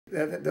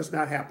That does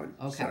not happen.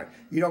 Okay. Sorry.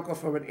 You don't go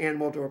from an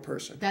animal to a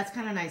person. That's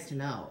kind of nice to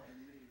know.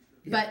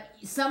 Yeah. But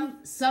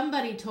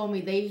somebody told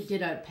me they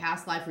did a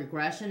past life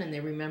regression and they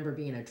remember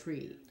being a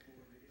tree.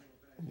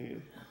 Yeah.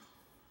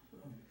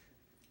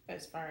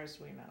 As far as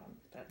we know.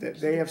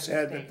 They have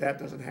said that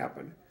doesn't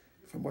happen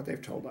from what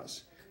they've told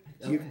us.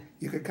 Okay.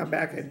 You could come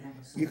back and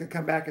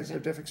it's a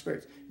different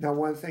experience. Now,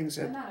 one of the things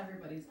that... But not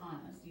everybody's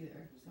honest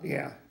either. So.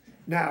 Yeah.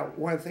 Now,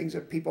 one of the things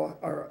that people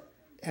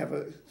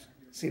have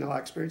seen a lot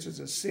of experiences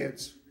is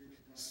SIDS,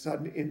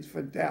 sudden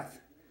infant death.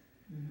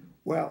 Mm-hmm.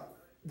 Well,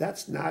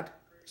 that's not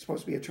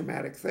supposed to be a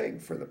traumatic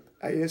thing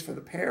it is for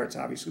the parents,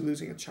 obviously,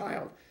 losing a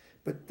child.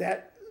 But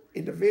that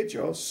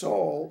individual's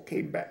soul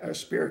came back, or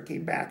spirit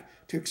came back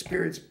to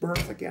experience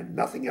birth again.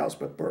 Nothing else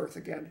but birth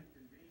again.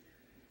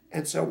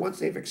 And so once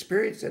they've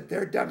experienced it,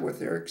 they're done with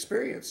their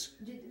experience.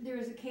 There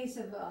was a case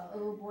of a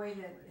little boy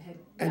that had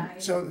died.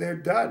 And so they're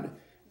done.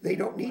 They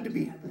don't need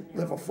to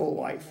live a full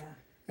life.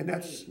 And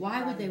that's...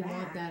 Why would they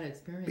want that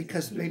experience?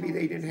 Because maybe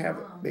they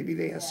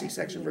had a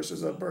C-section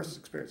versus a birth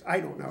experience. I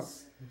don't know.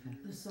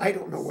 I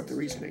don't know what the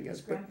reasoning is,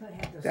 but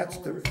that's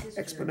the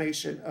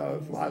explanation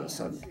of a lot of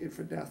sudden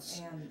infant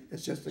deaths.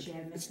 It's just,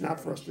 it's not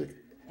for us to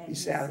be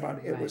sad about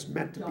it. It was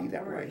meant to be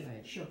that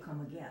way. She'll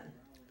come again.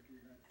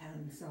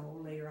 And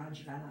so later on,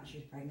 she found out she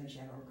was pregnant. She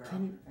had a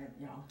little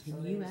girl.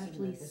 Can you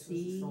actually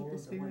see the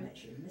spirit?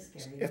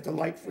 If the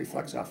light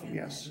reflects off them,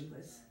 yes.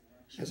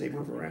 As they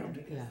move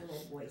around. Yeah.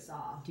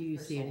 Do you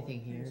see anything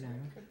here now?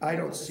 I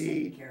don't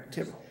see.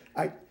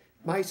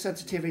 My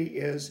sensitivity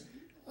is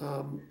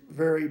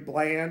very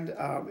bland.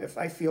 If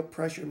I feel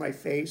pressure in my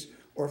face,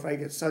 or if I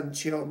get sudden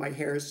chill and my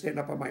hairs stand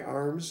up on my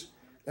arms,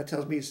 that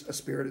tells me a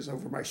spirit is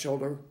over my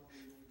shoulder.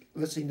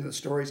 Listening to the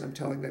stories I'm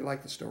telling, they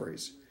like the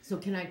stories. So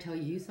can I tell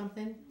you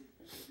something?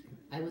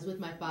 I was with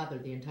my father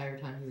the entire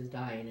time he was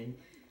dying, and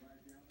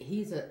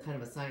he's a kind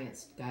of a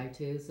science guy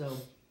too, so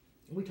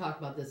we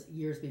talked about this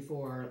years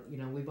before.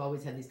 We've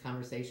always had these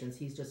conversations.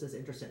 He's just as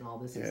interested in all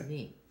this as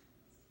me.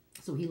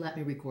 So he let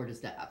me record his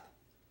death.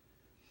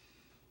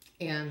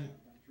 And,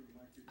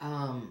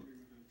 oh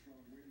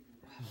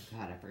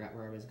God, I forgot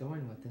where I was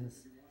going with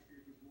this.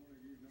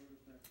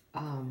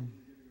 I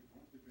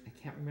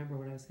can't remember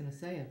what I was going to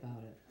say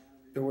about it.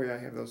 The way I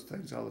have those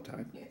things all the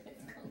time.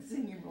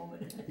 Senior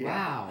moment. Yeah.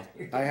 Wow.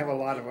 I have a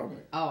lot of them.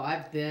 Oh,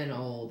 I've been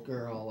old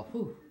girl.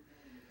 Whew.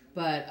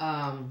 But,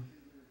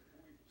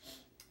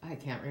 I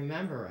can't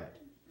remember it.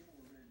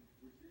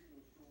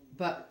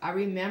 But I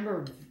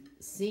remember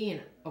seeing,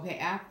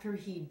 after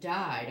he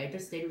died, I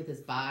just stayed with his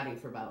body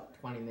for about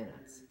 20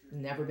 minutes.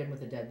 Never been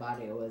with a dead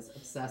body. I was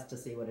obsessed to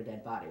see what a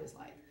dead body was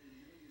like.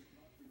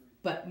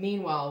 But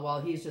meanwhile,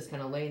 while he's just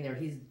kind of laying there,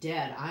 he's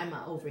dead. I'm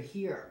over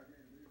here,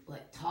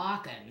 like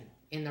talking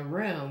in the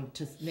room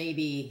to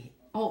maybe,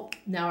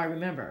 now I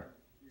remember.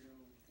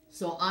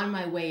 So on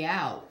my way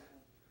out,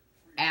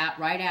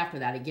 right after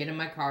that, I get in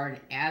my car, and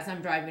as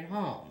I'm driving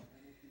home,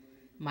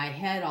 my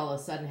head all of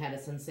a sudden had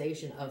a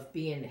sensation of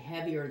being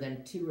heavier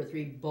than 2 or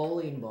 3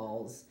 bowling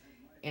balls,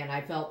 and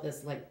I felt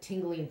this like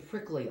tingling,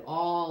 prickly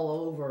all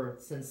over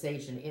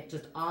sensation,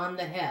 just on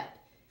the head,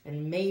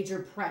 and major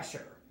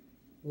pressure.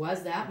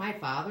 Was that my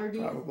father, do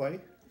you? Probably.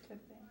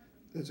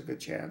 There's a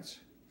good chance.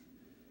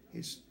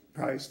 He's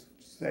probably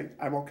saying,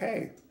 I'm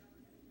okay.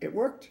 It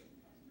worked.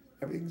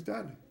 Everything's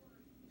done.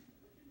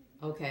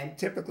 Okay.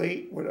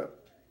 Typically, when a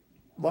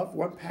loved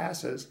one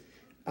passes,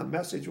 a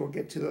message will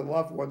get to the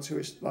loved ones who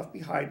are left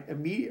behind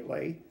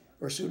immediately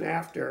or soon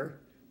after,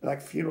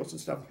 like funerals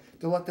and stuff,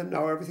 to let them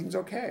know everything's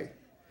okay.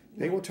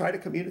 They will try to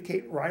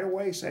communicate right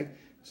away, saying,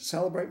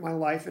 celebrate my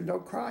life and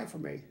don't cry for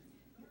me.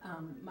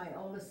 My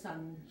oldest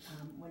son,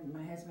 when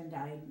my husband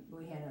died,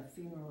 we had a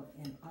funeral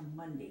on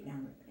Monday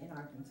down in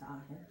Arkansas.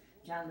 And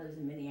John lives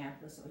in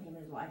Minneapolis, so he and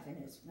his wife and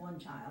his one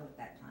child at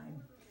that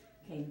time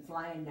came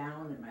flying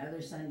down, and my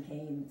other son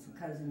came, and some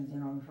cousins,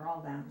 we're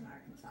all down in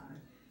Arkansas.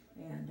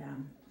 And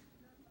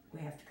we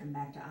have to come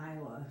back to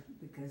Iowa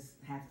because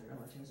half the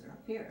relatives are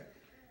up here.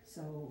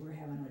 So we're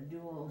having a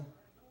dual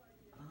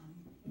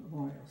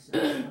memorial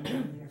service, one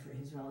down there for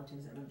his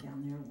relatives that live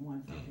down there, and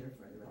one here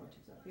for the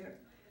relatives up here.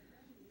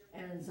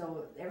 And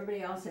so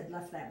everybody else had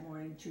left that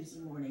morning,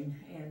 Tuesday morning,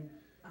 and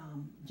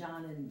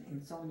John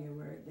and Sonia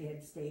they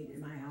had stayed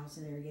in my house,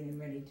 and they were getting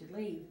ready to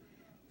leave.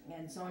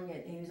 And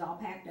Sonia, he was all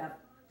packed up,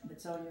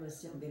 but Sonia was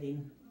still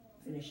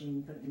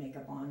finishing putting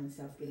makeup on and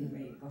stuff, getting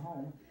ready to go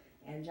home.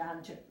 And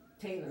John took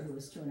Taylor, who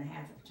was 2.5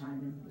 at the time,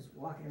 and was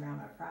walking around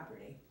our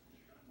property.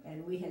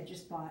 And we had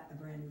just bought a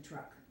brand new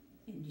truck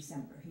in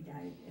December. He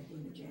died at the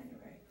end of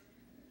January.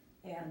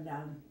 And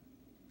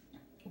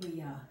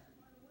we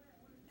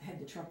had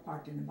the truck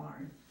parked in the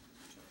barn,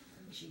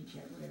 machine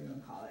shed, whatever you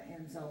want to call it.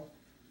 And so,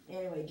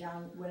 anyway,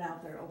 John went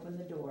out there, opened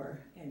the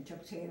door, and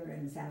took Taylor in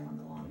and sat him on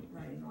the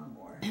riding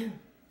lawnmower.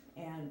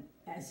 And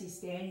as he's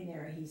standing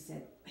there, he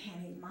said,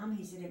 Mom,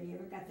 he said, have you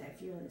ever got that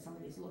feeling that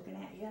somebody's looking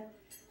at you?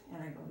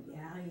 And I go,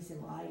 yeah. He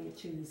said, well, I did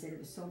too. He said, it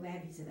was so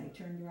bad. He said, I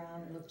turned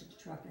around and looked at the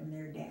truck, and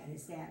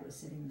his dad was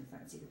sitting in the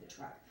front seat of the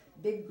truck.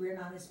 Big grin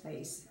on his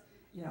face,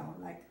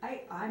 like,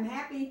 I'm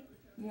happy.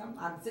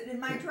 I'm sitting in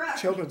my truck.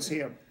 Children see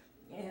him.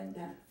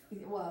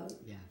 well,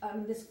 Yeah.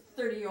 this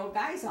 30-year-old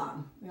guy saw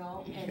him, you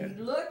know, and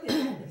he looked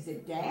and he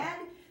said, "Dad,"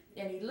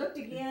 and he looked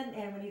again,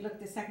 and when he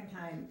looked the second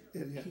time,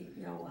 Yeah. he,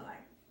 you know, like,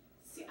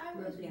 See, I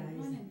was Rubbed the eyes.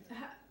 wondering,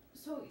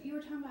 so you were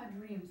talking about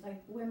dreams,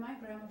 like when my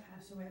grandma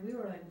passed away, we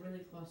were like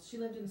really close. She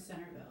lived in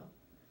Centerville,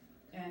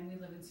 and we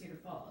live in Cedar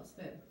Falls,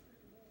 but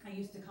I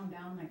used to come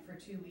down like for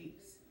 2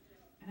 weeks,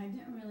 and I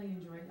didn't really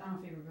enjoy it. I don't know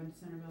if you've ever been to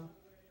Centerville.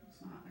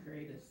 It's not the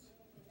greatest.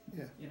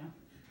 Yeah. You know.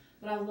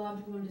 But I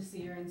loved going to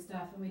see her and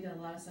stuff, and we did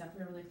a lot of stuff.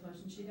 We were really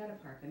close, and she died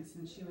of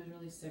Parkinson's. She was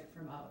really sick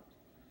for about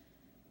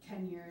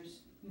 10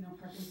 years. You know,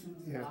 Parkinson's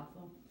is Yeah.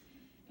 awful.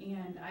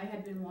 And I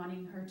had been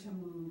wanting her to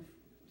move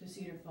to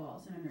Cedar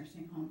Falls in a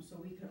nursing home so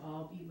we could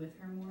all be with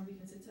her more,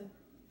 because it's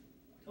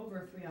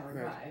over a 3-hour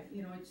Right. drive.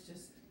 You know, it's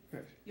just,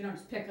 Right. you don't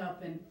just pick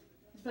up, and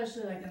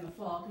especially like in the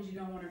fall, because you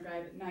don't want to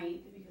drive at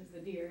night because of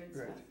the deer and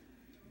Right. stuff.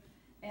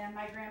 And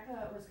my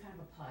grandpa was kind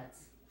of a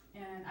putz,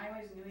 and I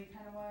always knew he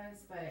kind of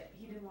was, but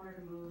he didn't want her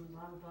to move,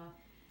 blah, blah, blah.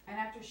 And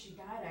after she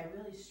died, I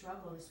really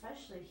struggled,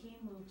 especially he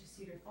moved to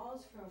Cedar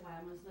Falls for a while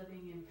and was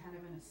living in kind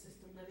of an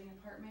assisted living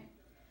apartment.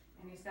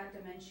 And he's got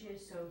dementia,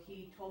 so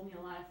he told me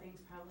a lot of things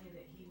probably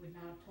that he would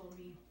not have told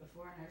me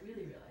before, and I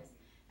really realized,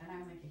 and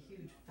I'm like a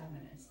huge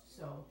feminist,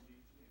 so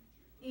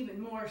even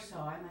more so,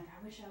 I'm like,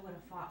 I wish I would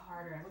have fought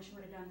harder, I wish I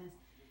would have done this.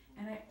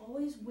 And I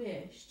always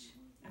wished,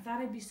 I thought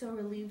I'd be so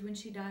relieved when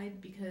she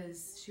died,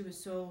 because she was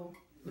so,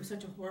 it was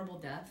such a horrible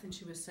death, and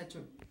she was such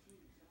a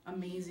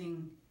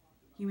amazing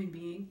human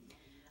being.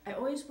 I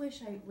always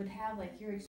wish I would have like your